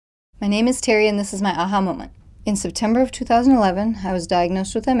My name is Terrie, and this is my aha moment. In September of 2011, I was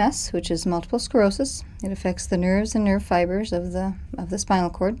diagnosed with MS, which is multiple sclerosis. It affects the nerves and nerve fibers of the spinal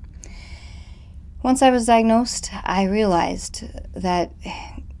cord. Once I was diagnosed, I realized that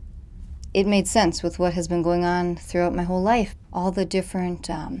it made sense with what has been going on throughout my whole life. All the different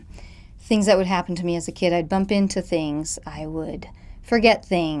things that would happen to me as a kid. I'd bump into things. I would forget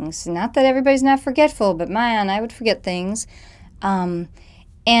things. Not that everybody's not forgetful, but man, I would forget things.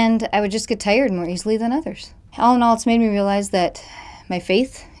 And I would just get tired more easily than others. All in all, it's made me realize that my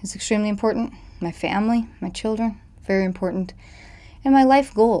faith is extremely important. My family, my children, very important. And my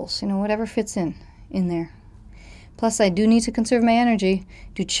life goals, whatever fits in there. Plus, I do need to conserve my energy.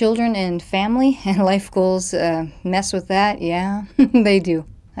 Do children and family and life goals mess with that? Yeah, they do.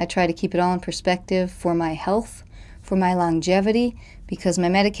 I try to keep it all in perspective for my health, for my longevity, because my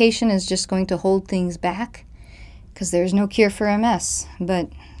medication is just going to hold things back, because there's no cure for MS. But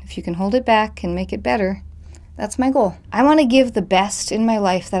if you can hold it back and make it better, that's my goal. I want to give the best in my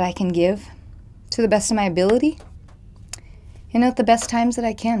life that I can give, to the best of my ability, and at the best times that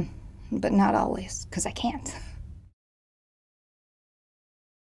I can, but not always, because I can't.